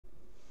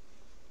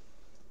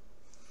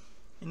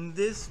In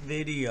this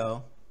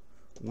video,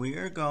 we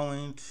are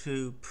going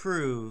to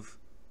prove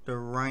the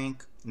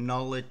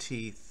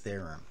Rank-Nullity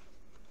Theorem.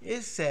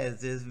 It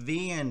says if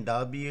V and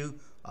W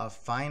are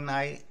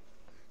finite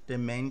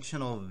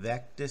dimensional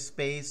vector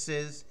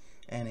spaces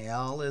and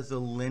L is a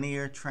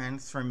linear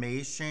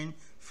transformation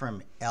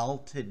from L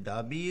to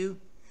W,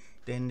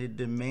 then the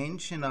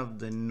dimension of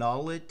the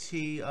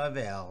nullity of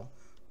L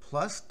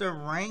plus the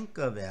rank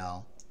of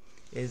L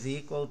is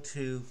equal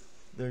to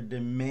the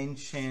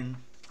dimension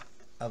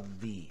of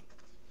V.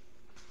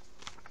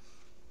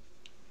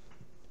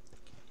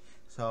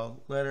 So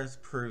let us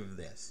prove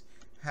this.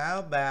 How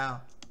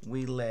about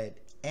we let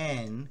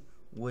N,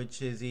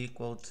 which is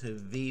equal to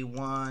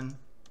V1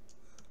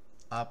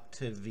 up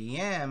to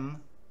Vm,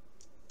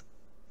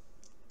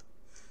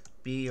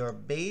 be your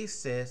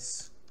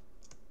basis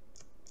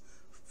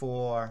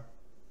for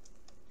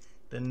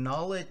the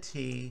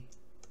nullity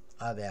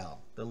of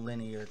L, the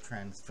linear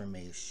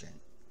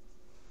transformation.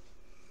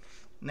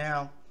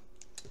 Now,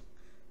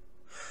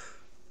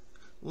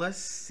 let's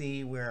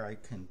see where I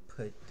can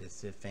put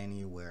this, if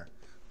anywhere.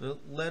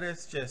 Let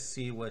us just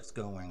see what's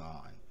going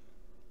on.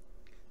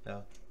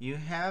 So you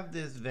have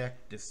this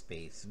vector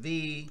space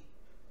V,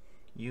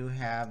 you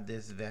have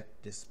this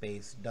vector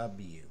space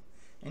W,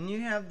 and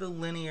you have the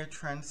linear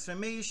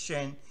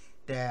transformation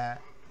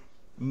that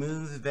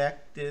moves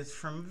vectors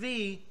from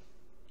V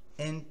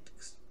into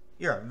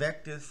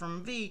vectors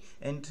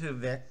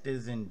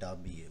in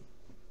W.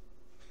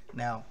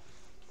 Now,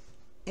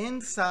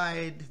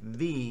 inside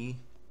V,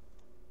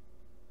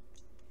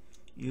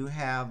 you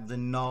have the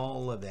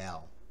null of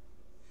L.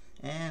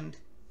 And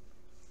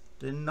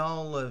the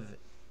null of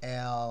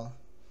L,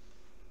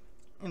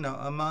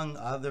 among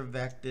other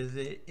vectors,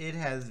 it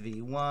has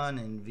V1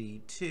 and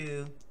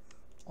V2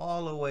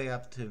 all the way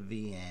up to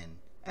Vn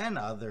and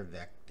other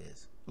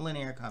vectors,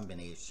 linear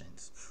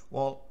combinations.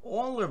 Well,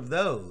 all of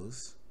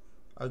those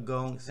are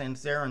going,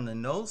 since they're in the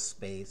null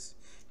space,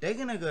 they're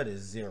going to go to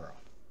 0.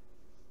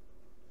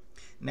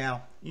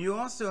 Now, you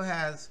also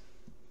have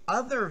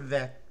other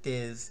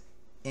vectors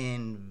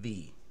in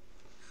V.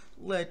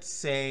 Let's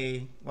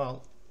say,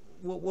 well,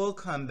 we'll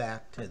come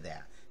back to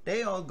that.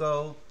 They all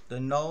go, the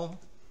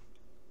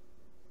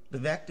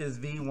vectors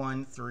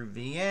V1 through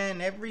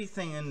Vn,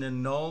 everything in the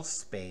null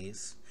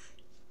space,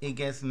 it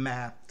gets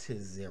mapped to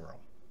 0.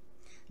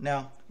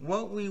 Now,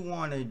 what we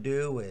want to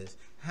do is,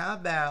 how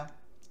about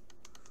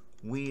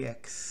we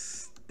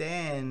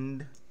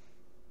extend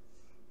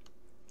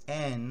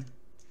N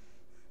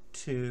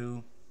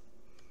to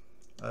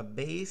a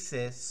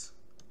basis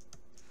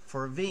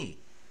for V.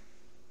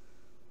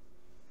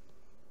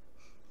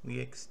 We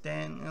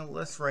extend,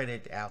 let's write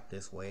it out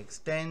this way,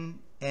 extend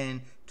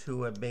N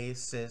to a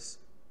basis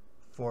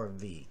for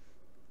V.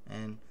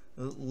 And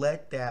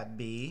let that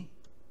be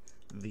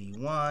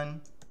V1,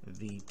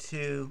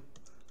 V2,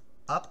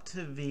 up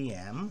to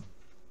Vm,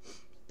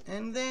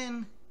 and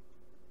then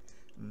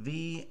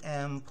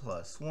Vm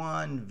plus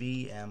 1,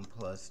 Vm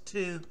plus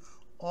 2,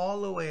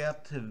 all the way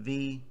up to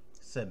V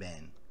sub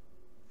n.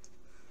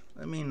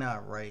 Let me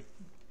not write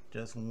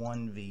just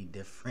one V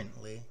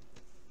differently.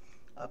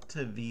 Up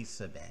to V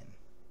sub n.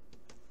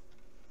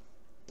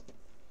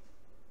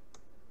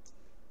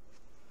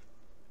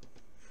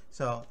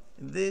 So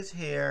this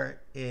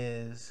here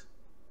is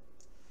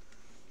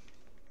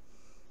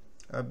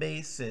a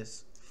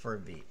basis for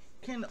V.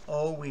 Can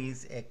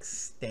always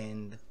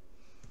extend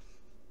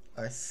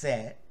a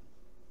set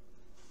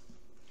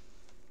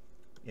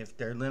if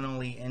they're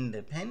linearly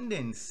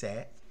independent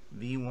set,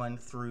 V1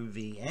 through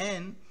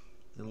Vn,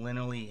 the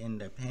linearly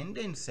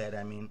independent set,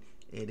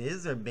 it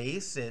is a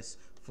basis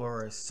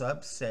for a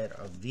subset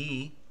of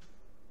V.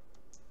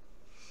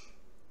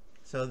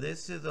 So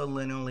this is a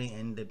linearly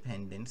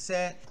independent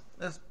set.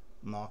 Let's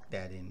mark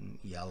that in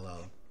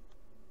yellow.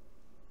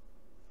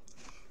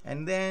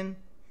 And then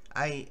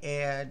I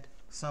add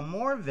some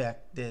more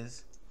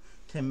vectors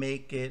to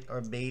make it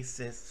our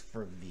basis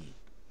for V.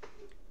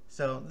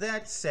 So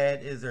that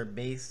set is our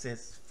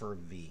basis for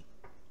V.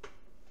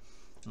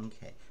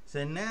 Okay,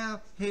 so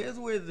now here's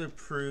where the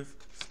proof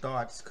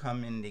starts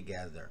coming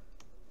together.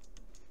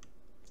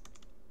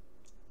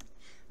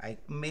 I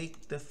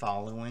make the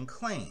following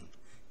claim,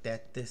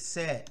 that the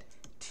set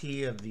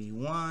T of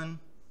V1,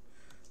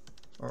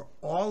 or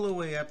all the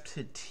way up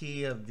to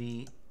T of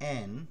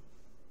Vn,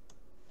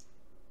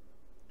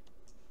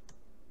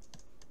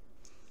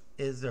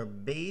 is a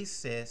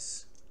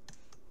basis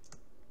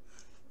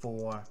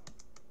for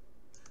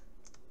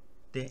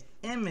the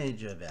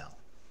image of L.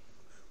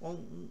 Well,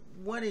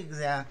 what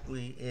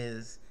exactly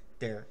is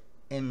their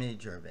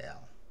image of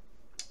L?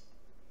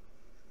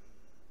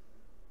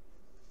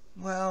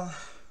 Well,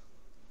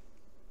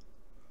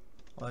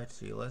 let's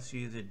see, let's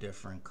use a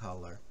different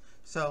color.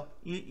 So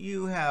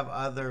you have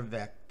other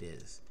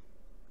vectors,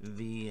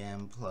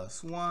 Vm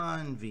plus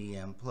 1,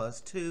 Vm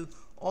plus 2,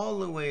 all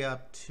the way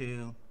up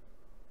to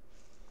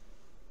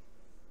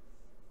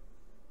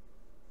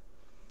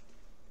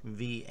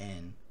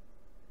Vn.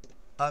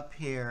 Up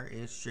here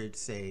it should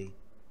say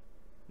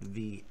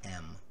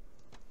Vm.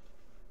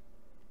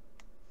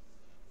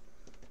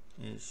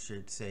 it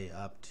should say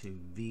up to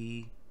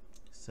V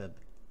sub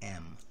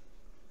m.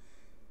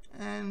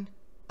 And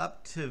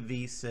up to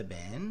V sub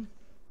n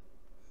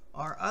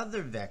are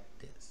other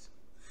vectors.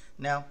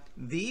 Now,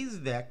 these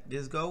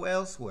vectors go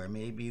elsewhere.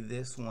 Maybe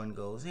this one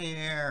goes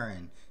here,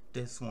 and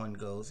this one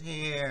goes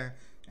here,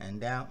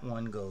 and that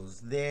one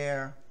goes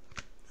there.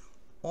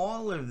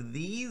 All of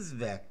these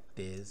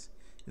vectors,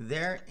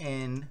 they're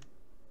in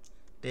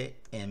the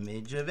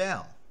image of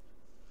L.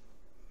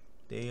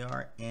 They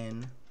are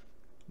in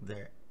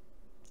the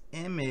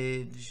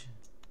image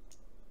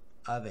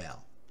of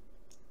L.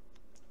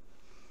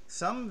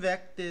 Some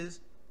vectors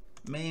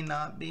may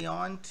not be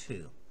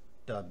onto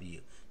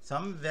W.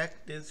 Some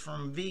vectors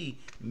from V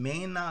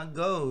may not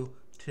go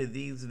to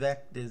these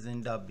vectors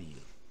in W.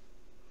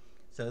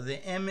 So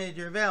the image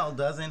of L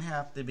doesn't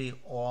have to be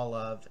all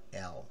of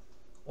L.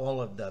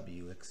 All of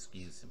W,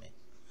 excuse me.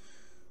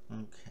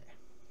 Okay.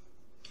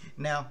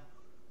 Now,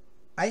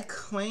 I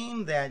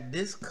claim that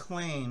this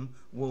claim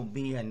will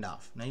be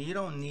enough. Now, you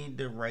don't need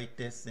to write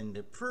this in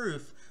the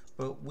proof,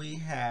 but we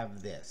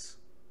have this.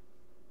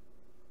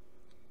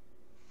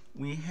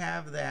 We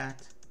have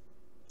that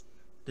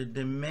the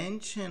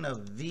dimension of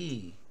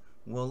V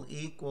will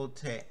equal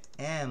to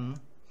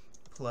m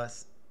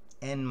plus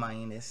n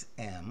minus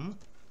m,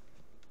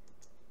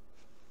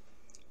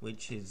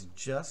 which is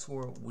just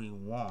what we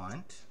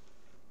want.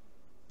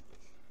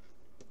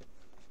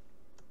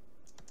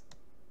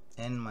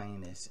 N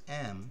minus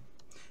m,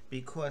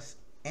 because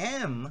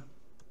m,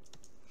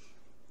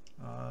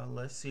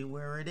 let's see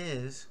where it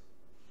is.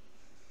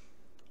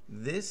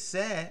 This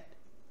set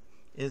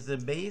is the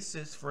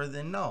basis for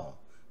the null.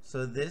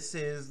 So this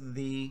is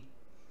the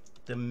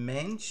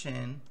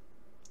dimension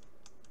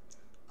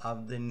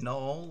of the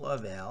null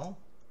of L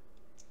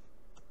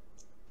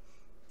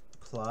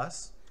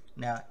plus,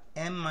 now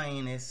m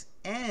minus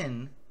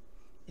n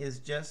is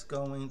just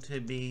going to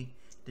be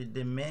the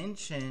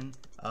dimension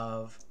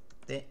of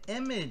the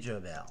image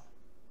of L.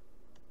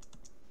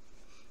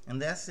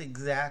 And that's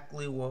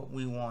exactly what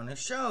we want to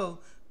show,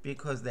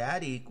 because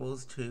that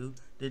equals to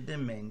the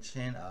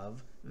dimension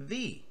of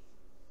V.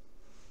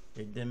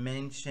 The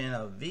dimension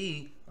of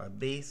V, or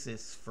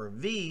basis for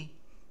V,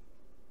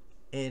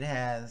 it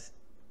has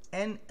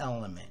n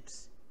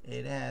elements.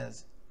 It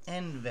has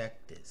n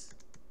vectors.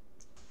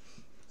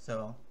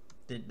 So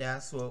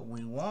that's what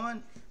we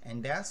want,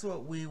 and that's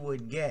what we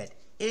would get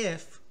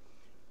if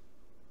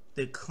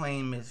the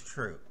claim is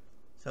true.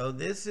 So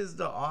this is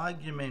the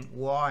argument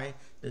why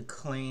the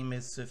claim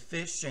is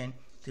sufficient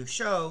to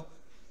show,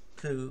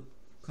 to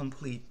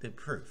complete the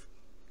proof.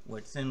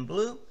 What's in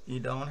blue, you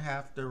don't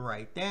have to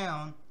write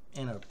down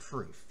in a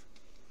proof.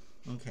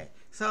 Okay,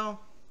 so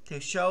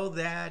to show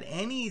that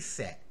any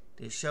set,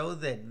 to show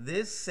that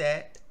this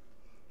set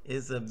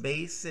is a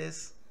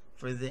basis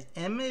for the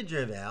image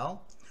of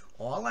L,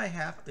 all I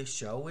have to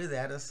show is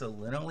that it's a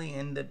linearly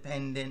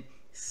independent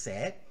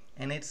set,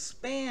 and it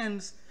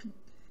spans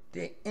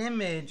the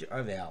image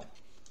of L.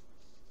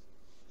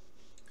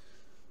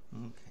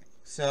 Okay,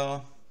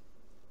 so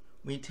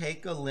we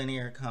take a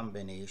linear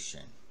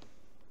combination.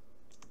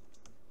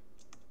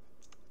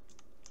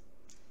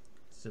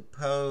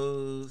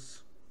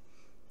 Suppose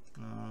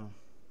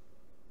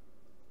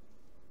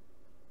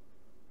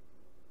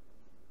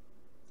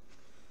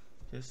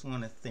just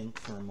want to think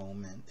for a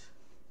moment.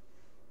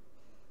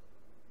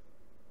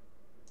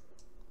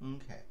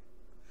 Okay,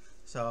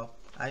 so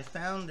I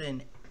found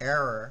an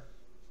error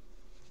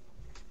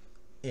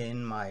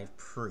in my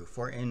proof,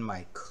 or in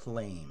my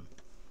claim.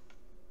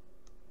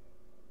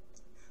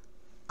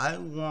 I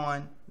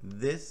want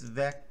this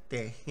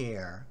vector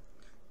here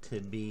to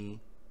be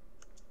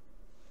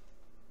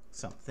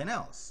something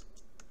else.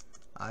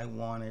 I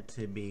want it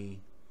to be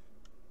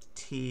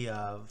T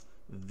of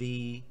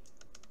V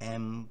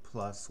m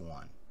plus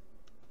 1.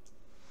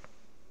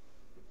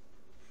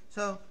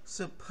 So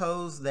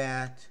suppose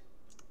that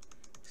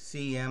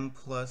Cm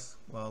plus,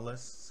 well,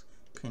 let's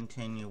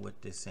continue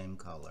with the same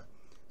color.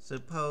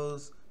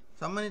 Suppose,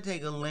 so I'm going to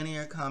take a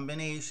linear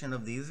combination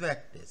of these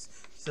vectors.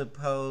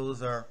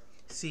 Suppose our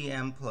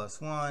Cm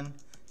plus 1,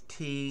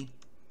 T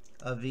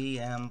of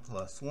Vm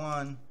plus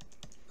 1,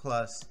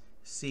 plus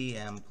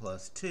Cm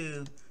plus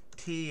 2,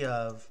 T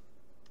of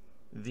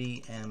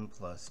Vm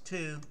plus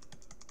 2,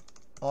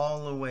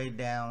 all the way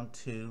down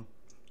to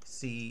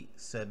C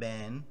sub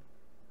n,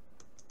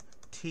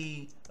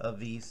 T of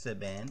V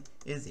sub n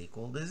is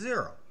equal to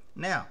 0.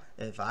 Now,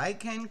 if I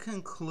can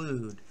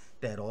conclude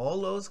that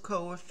all those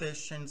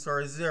coefficients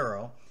are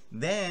 0,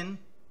 then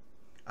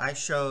I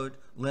showed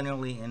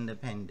linearly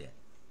independent.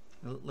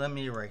 Let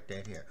me write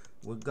that here.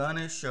 We're going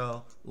to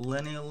show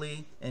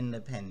linearly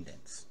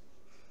independence.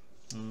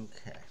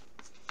 Okay.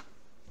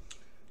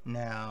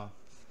 Now,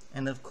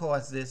 and of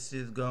course, this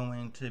is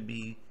going to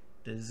be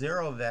the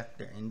 0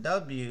 vector in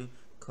W,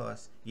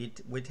 because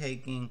we're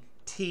taking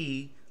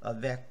T of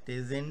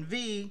vectors in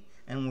V,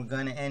 and we're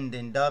going to end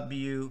in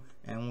W,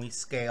 and we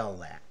scale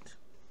that.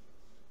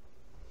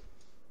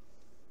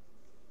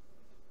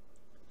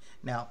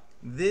 Now,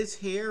 this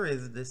here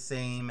is the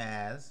same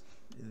as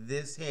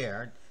this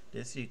here.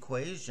 This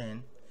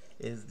equation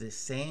is the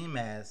same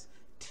as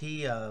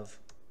T of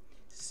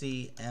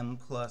Cm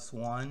plus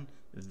 1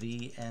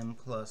 Vm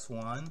plus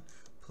 1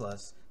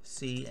 plus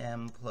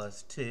Cm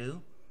plus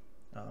 2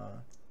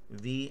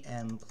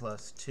 Vm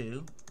plus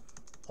 2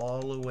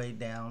 all the way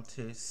down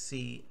to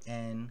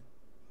Cn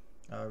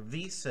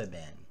V sub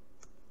n.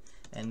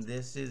 And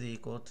this is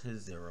equal to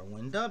 0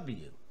 in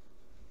W.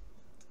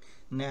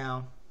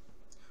 Now,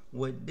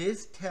 what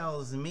this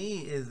tells me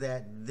is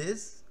that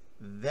this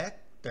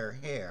vector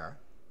here,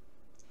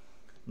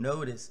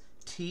 notice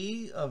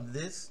T of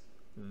this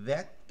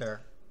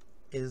vector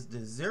is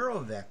the 0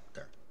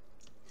 vector.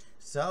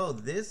 So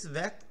this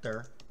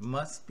vector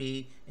must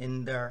be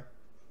in the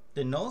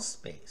null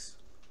space.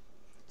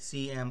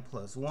 Cm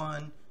plus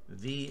 1,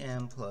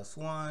 Vm plus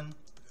 1,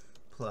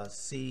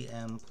 plus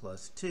Cm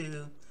plus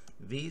 2,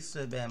 V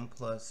sub n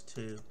plus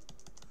 2,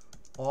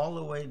 all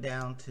the way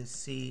down to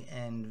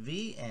Cn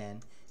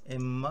Vn. It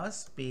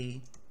must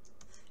be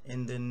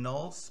in the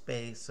null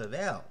space of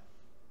L.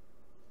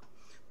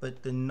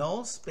 But the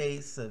null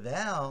space of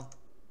L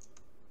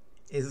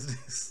is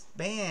the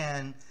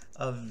span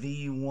of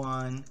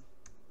V1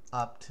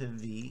 up to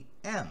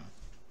Vm.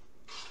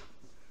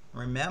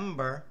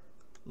 Remember,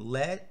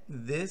 let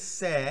this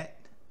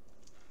set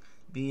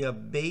be a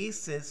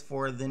basis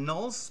for the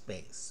null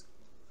space.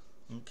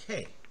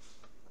 Okay,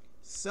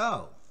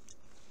 so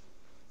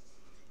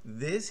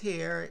this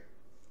here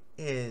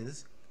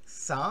is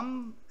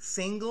some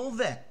single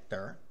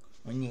vector.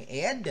 When you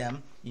add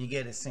them, you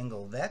get a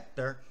single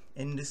vector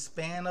in the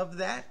span of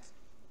that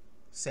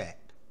set.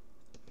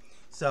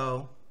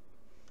 So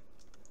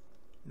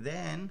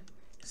then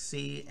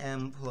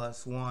Cm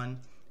plus 1,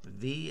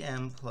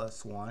 Vm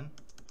plus 1,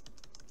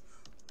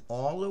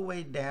 all the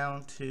way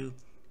down to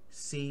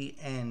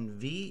Cn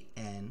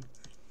Vn,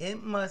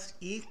 it must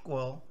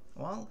equal,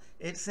 well,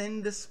 it's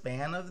in the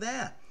span of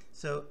that.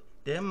 So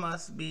there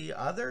must be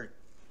other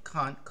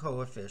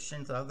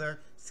coefficients, other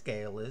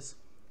scalars,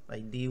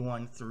 like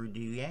d1 through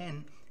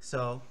dn.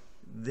 So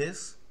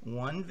this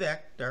one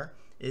vector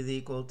is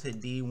equal to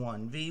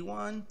d1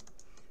 v1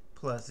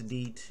 plus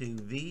d2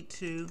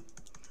 v2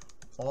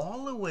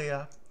 all the way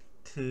up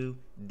to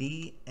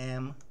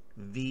dm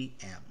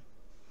vm.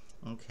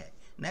 Okay,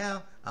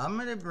 now I'm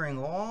going to bring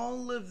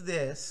all of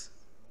this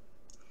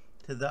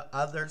to the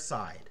other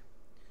side.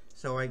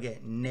 So I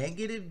get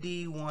negative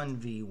d1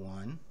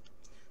 v1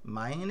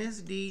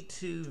 minus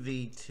d2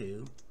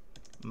 v2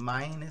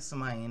 minus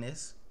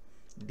minus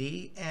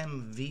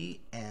dm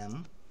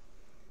vm,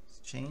 let's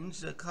change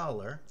the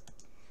color,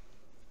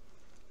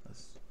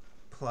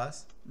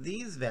 plus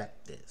these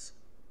vectors,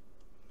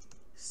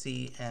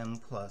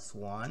 Cm plus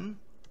 1,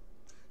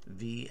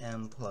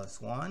 Vm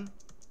plus 1,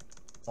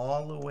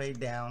 all the way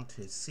down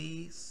to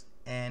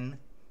Cn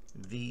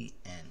Vn.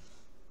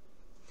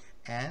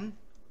 And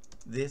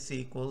this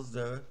equals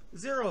the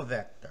 0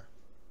 vector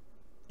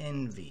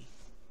in V.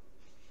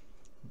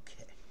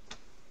 Okay.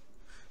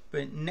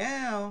 But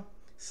now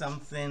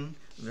something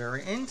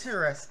very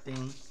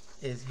interesting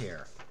is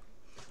here.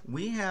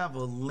 We have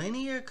a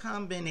linear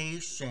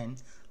combination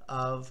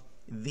of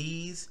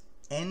these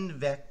n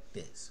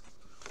vectors.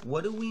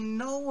 What do we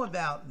know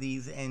about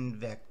these n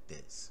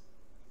vectors?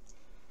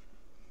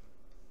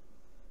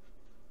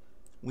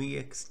 We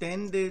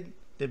extended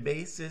the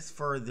basis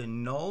for the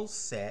null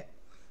set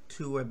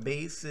to a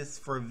basis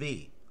for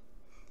V.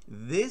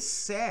 This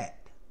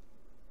set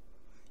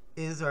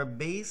is our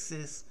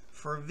basis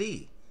for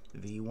V.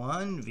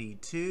 V1,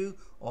 V2,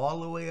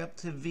 all the way up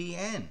to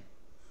Vn.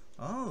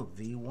 Oh,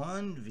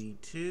 V1,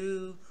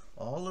 V2,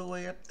 all the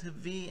way up to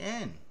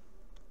Vn.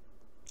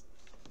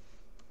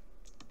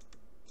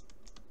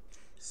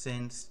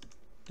 Since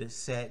the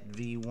set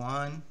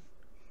V1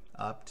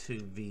 up to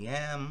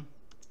Vm,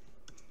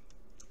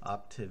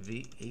 up to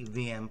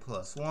Vm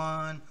plus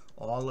 1,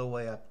 all the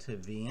way up to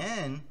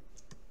Vn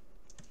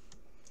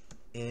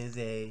is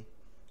a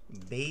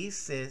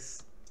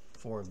basis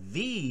for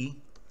V,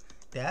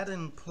 that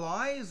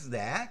implies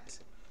that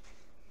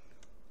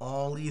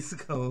all these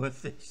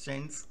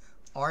coefficients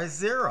are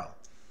 0.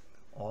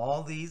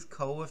 All these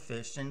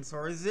coefficients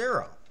are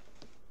 0.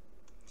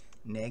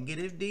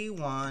 Negative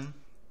d1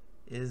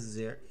 is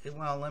 0.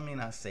 Well, let me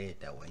not say it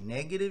that way.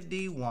 Negative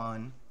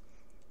d1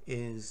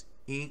 is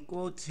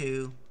equal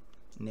to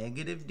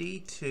negative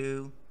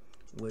d2,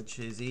 which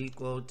is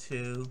equal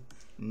to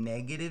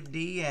negative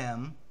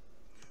dm,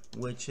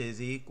 which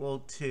is equal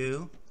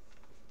to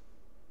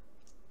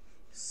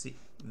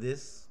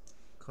this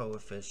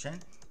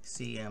coefficient,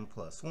 Cm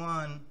plus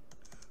 1,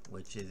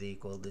 which is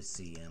equal to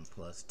Cm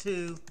plus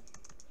 2,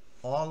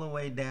 all the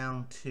way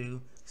down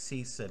to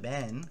C sub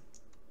n,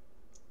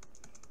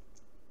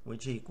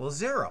 which equals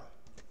 0.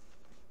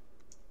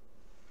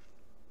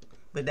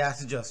 But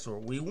that's just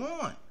what we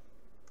want.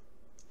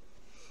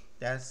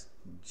 That's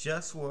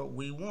just what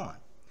we want.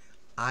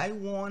 I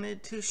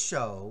wanted to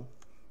show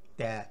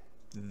that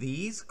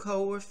these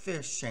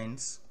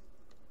coefficients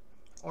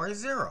are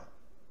 0.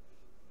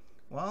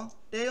 Well,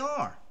 they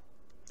are.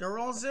 They're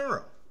all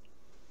 0.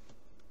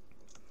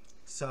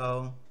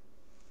 So,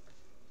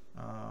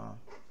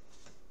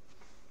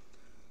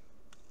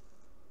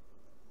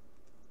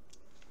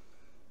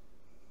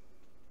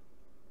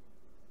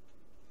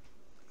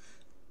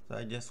 So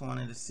I just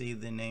wanted to see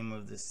the name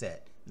of the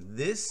set.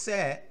 This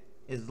set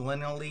is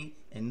linearly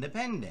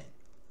independent.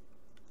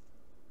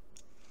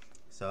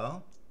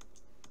 So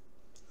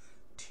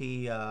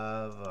T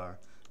of or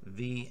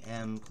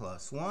Vm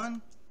plus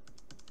 1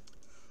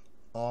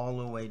 all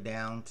the way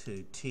down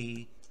to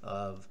T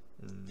of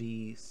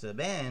V sub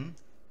n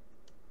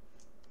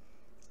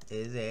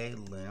is a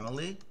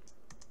linearly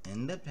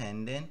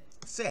independent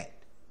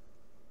set.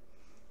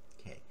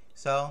 Okay,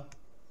 so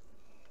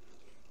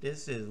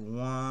this is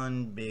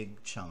one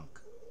big chunk.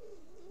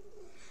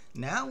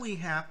 Now we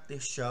have to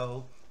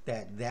show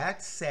that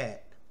that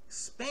set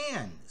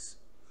spans,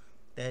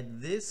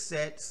 that this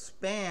set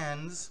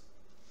spans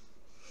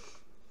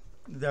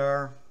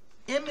the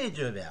image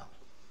of L.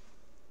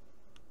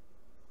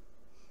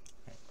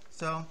 Okay,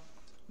 so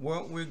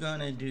what we're going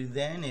to do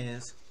then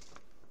is,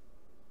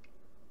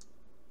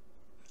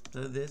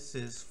 so this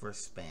is for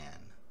span.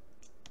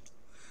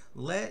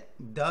 Let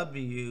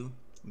W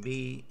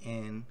be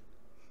in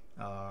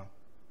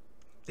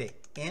the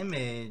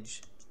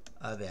image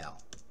of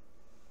L.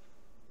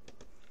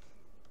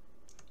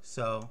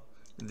 So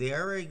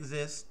there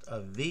exists a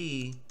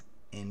V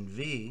in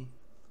V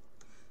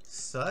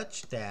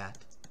such that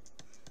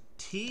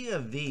T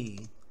of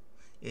V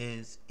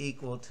is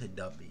equal to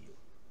W.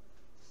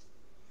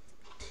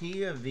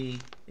 T of V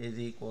is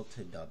equal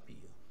to W.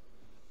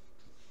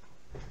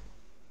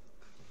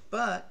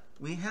 But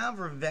we have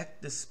a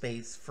vector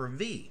space for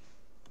V.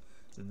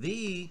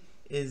 V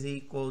is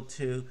equal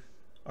to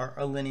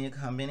a linear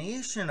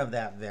combination of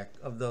that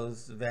of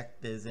those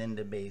vectors in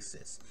the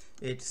basis.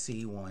 It's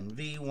C1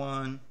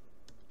 V1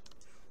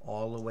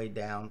 all the way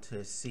down to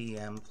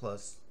CM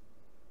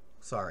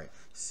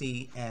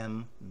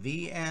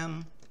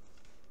VM,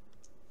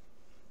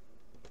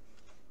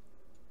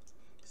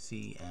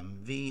 CM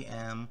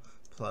VM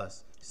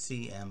plus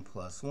CM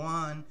plus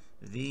 1,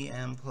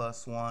 VM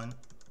plus 1,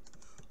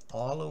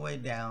 all the way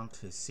down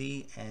to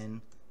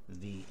CN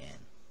VN.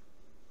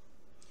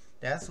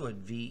 That's what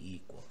V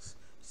equals.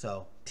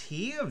 So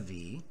T of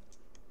V,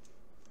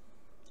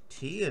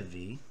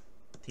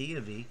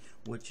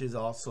 which is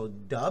also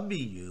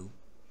W,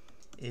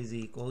 is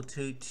equal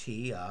to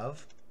T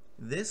of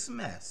this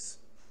mess.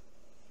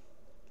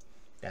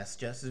 That's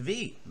just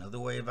V, another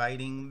way of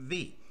writing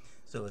V.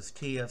 So it's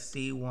T of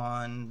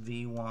C1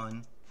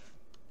 V1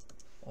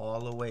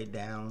 all the way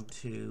down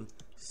to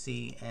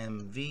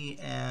CM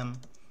VM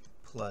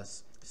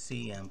plus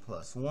CM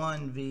plus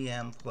 1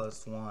 VM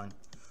plus 1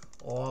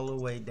 all the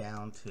way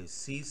down to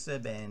C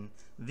sub n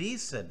V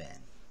sub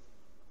n.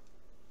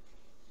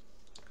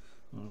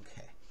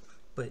 Okay,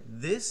 but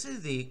this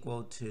is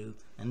equal to,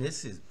 and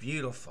this is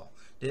beautiful,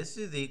 this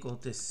is equal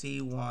to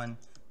C1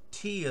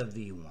 T of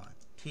V1,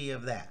 T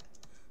of that,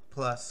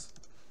 plus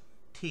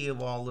T of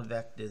all the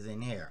vectors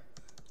in here.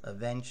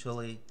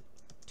 Eventually,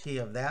 T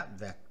of that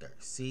vector,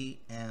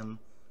 CM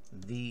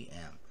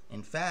VM.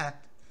 In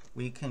fact,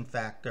 we can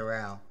factor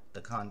out the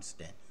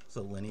constant.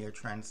 So linear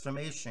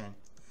transformation,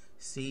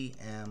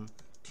 CM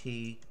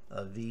T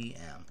of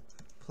VM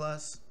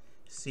plus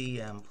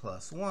CM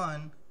plus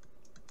 1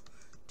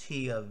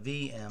 T of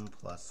Vm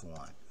plus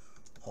 1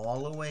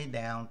 all the way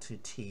down to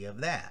T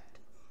of that,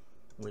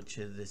 which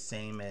is the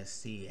same as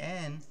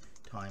Cn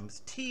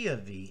times T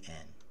of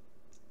Vn.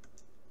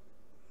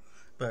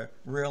 But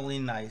really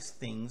nice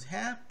things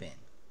happen.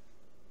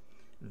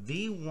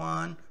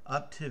 V1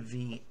 up to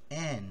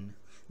Vn,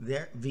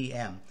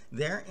 Vm,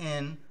 they're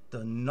in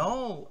the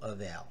null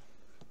of L.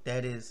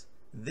 That is,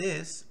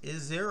 this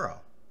is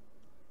 0.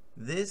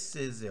 This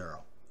is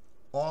 0.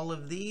 All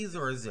of these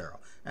are 0.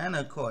 And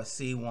of course,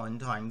 C1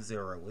 times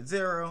 0 is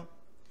 0.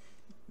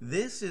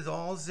 This is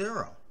all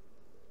 0.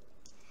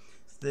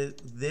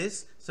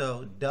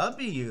 So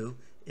W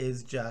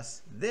is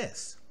just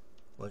this.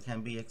 What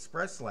can be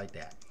expressed like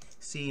that?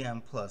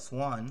 Cm plus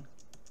 1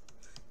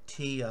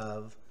 T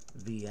of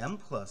Vm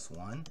plus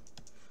 1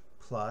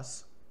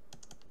 plus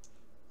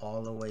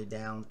all the way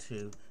down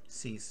to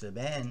C sub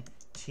n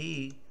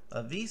T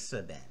of V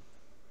sub n.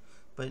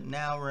 But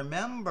now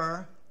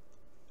remember,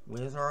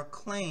 with our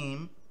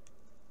claim,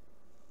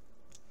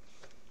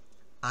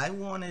 I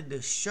wanted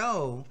to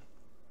show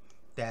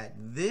that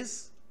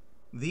these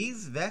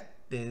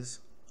vectors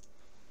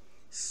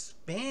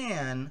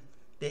span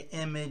the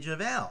image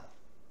of L.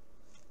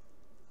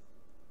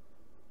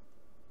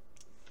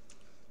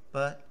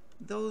 But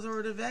those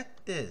are the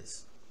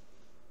vectors.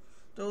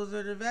 Those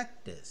are the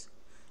vectors.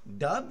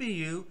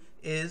 W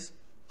is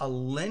a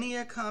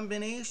linear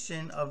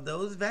combination of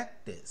those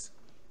vectors.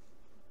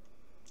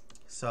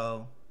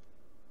 So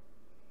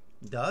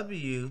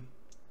W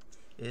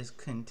is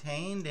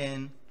contained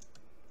in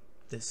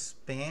the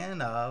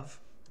span of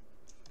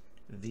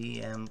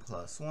Vm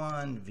plus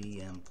 1,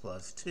 Vm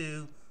plus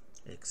 2,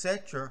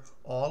 etc.,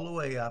 all the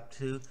way up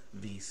to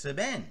V sub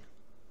n.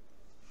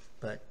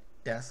 But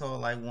that's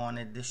all I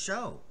wanted to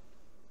show.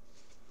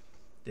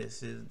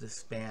 This is the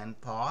span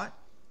part.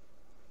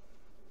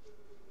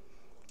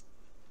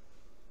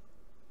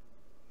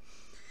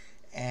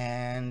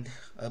 And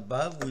a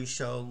Above we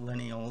show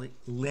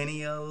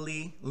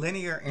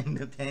linear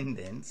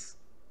independence.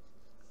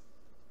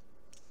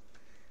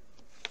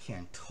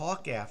 Can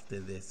talk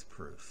after this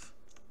proof.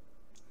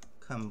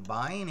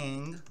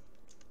 Combining,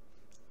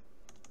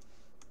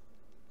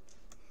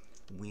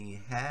 we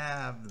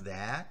have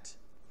that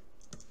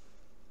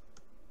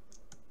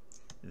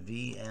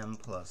Vm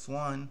plus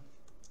 1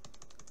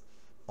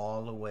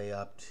 all the way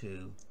up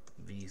to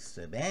V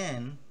sub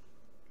n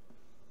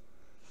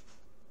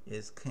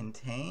is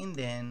contained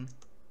in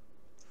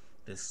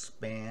the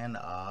span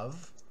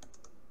of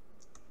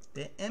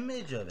the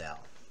image of L.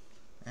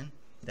 And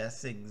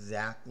that's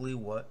exactly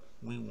what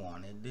we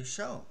wanted to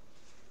show.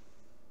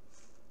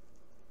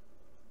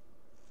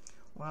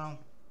 Well,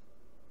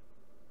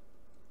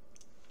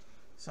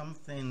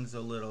 something's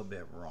a little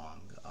bit wrong.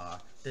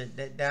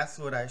 That's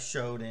what I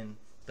showed in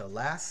the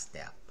last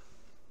step.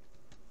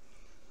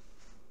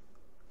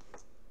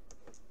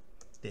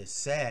 This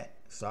set,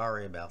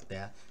 sorry about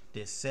that,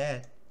 this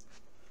set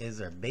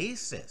is a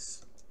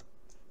basis.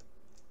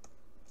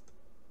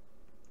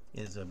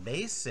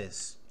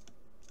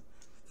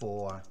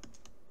 For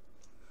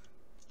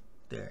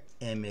the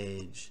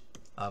image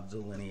of the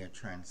linear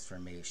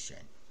transformation.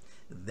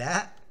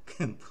 That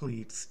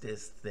completes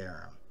this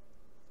theorem.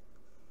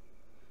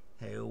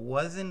 Hey, it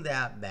wasn't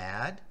that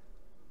bad.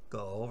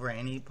 Go over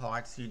any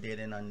parts you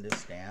didn't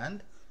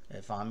understand.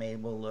 If I'm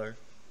able to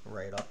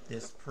write up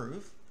this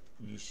proof,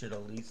 you should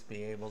at least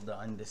be able to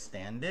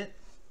understand it.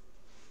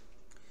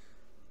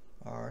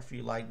 Or if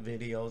you like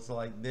videos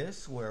like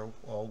this where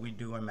all we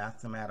do are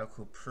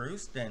mathematical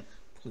proofs, then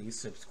please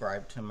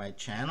subscribe to my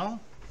channel.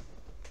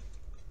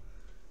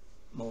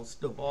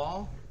 Most of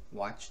all,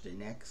 watch the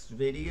next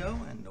video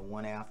and the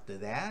one after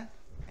that,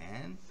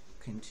 and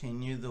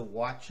continue to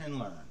watch and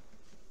learn.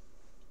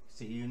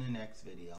 See you in the next video.